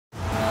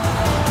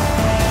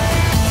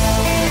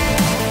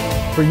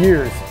For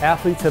years,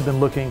 athletes have been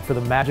looking for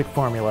the magic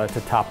formula to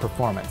top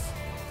performance.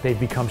 They've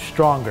become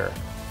stronger,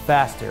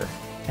 faster,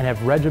 and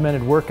have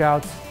regimented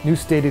workouts, new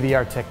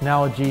state-of-the-art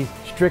technology,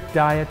 strict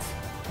diets,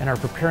 and are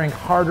preparing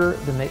harder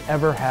than they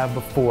ever have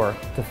before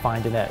to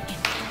find an edge.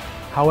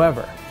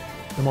 However,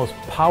 the most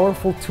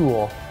powerful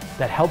tool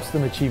that helps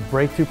them achieve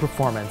breakthrough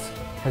performance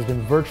has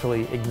been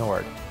virtually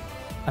ignored.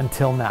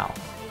 Until now.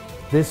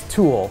 This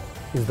tool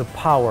is the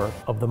power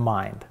of the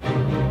mind.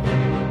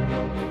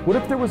 What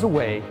if there was a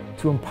way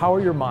to empower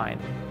your mind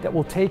that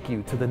will take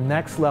you to the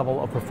next level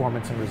of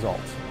performance and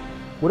results?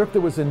 What if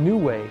there was a new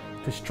way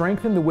to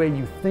strengthen the way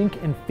you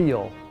think and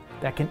feel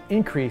that can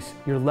increase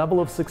your level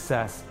of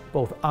success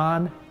both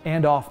on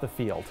and off the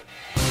field?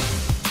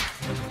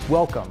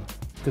 Welcome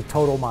to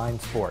Total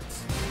Mind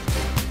Sports.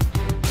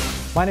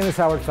 My name is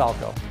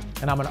Falco,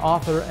 and I'm an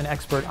author and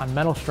expert on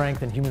mental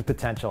strength and human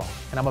potential,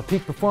 and I'm a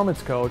peak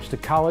performance coach to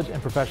college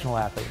and professional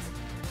athletes.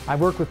 I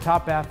work with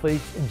top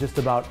athletes in just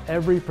about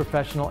every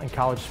professional and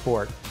college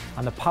sport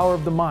on the power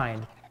of the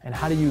mind and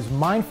how to use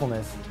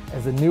mindfulness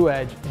as a new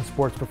edge in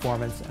sports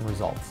performance and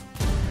results.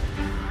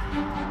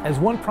 As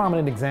one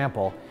prominent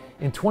example,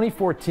 in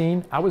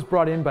 2014, I was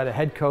brought in by the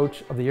head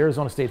coach of the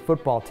Arizona State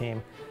football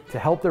team to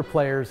help their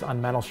players on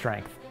mental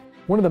strength.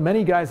 One of the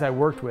many guys I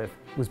worked with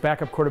was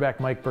backup quarterback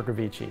Mike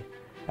Bercovici.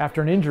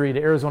 After an injury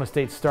to Arizona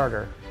State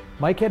starter,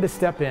 Mike had to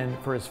step in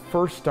for his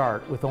first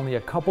start with only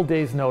a couple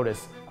days'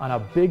 notice on a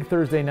big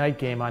Thursday night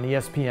game on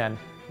ESPN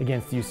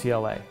against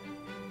UCLA.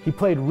 He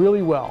played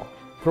really well,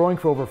 throwing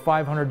for over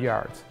 500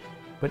 yards,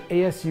 but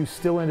ASU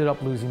still ended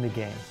up losing the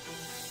game.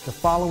 The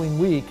following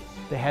week,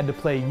 they had to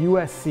play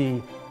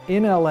USC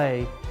in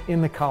LA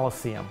in the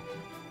Coliseum,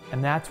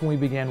 and that's when we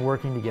began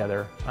working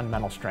together on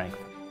mental strength.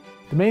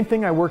 The main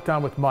thing I worked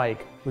on with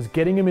Mike was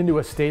getting him into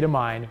a state of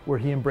mind where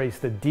he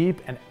embraced the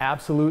deep and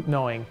absolute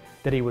knowing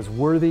that he was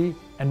worthy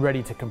and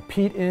ready to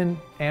compete in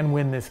and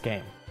win this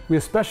game. We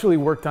especially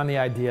worked on the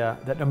idea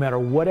that no matter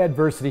what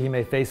adversity he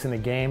may face in the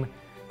game,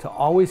 to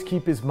always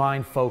keep his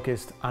mind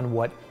focused on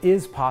what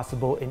is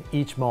possible in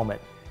each moment,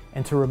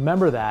 and to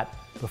remember that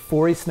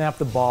before he snapped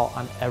the ball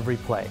on every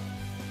play.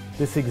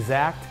 This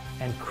exact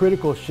and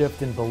critical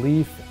shift in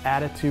belief,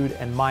 attitude,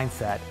 and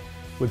mindset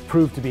would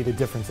prove to be the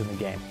difference in the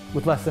game.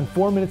 With less than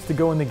 4 minutes to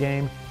go in the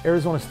game,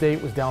 Arizona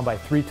State was down by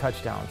 3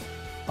 touchdowns.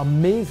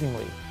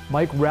 Amazingly,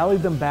 Mike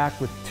rallied them back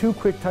with 2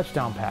 quick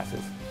touchdown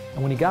passes.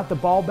 And when he got the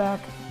ball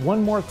back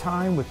one more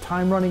time with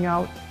time running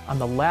out on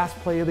the last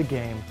play of the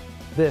game,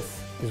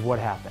 this is what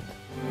happened.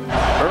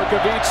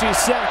 Bercovici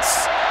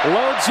sets,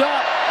 loads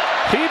up,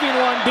 heaving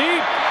one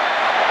deep,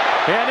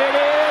 and it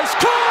is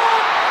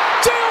caught!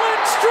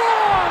 Jalen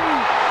Strong!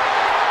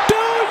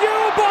 Do you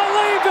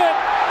believe it?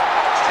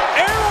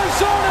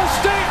 Arizona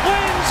State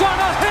wins on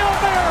a Hail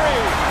Mary!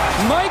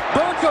 Mike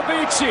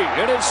Bercovici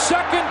in his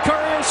second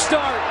career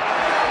start,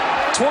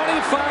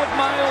 25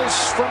 miles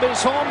from his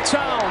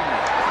hometown,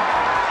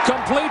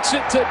 completes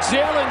it to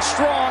Jalen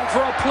Strong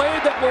for a play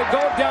that will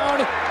go down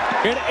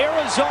in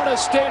Arizona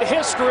State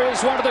history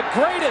as one of the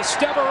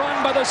greatest ever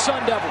run by the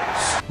Sun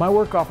Devils. My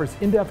work offers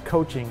in-depth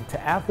coaching to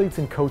athletes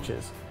and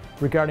coaches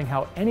regarding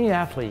how any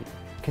athlete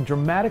can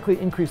dramatically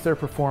increase their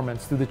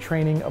performance through the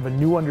training of a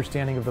new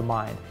understanding of the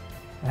mind,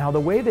 and how the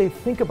way they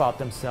think about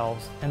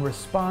themselves and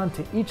respond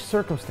to each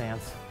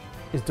circumstance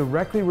is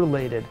directly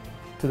related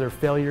to their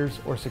failures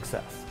or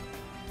success.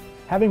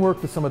 Having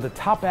worked with some of the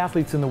top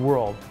athletes in the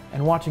world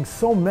and watching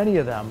so many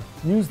of them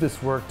use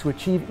this work to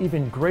achieve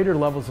even greater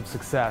levels of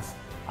success,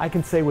 I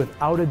can say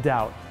without a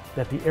doubt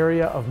that the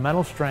area of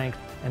mental strength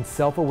and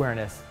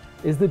self-awareness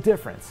is the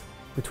difference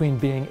between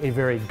being a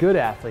very good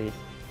athlete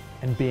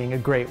and being a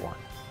great one.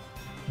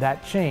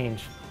 That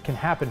change can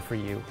happen for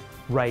you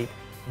right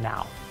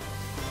now.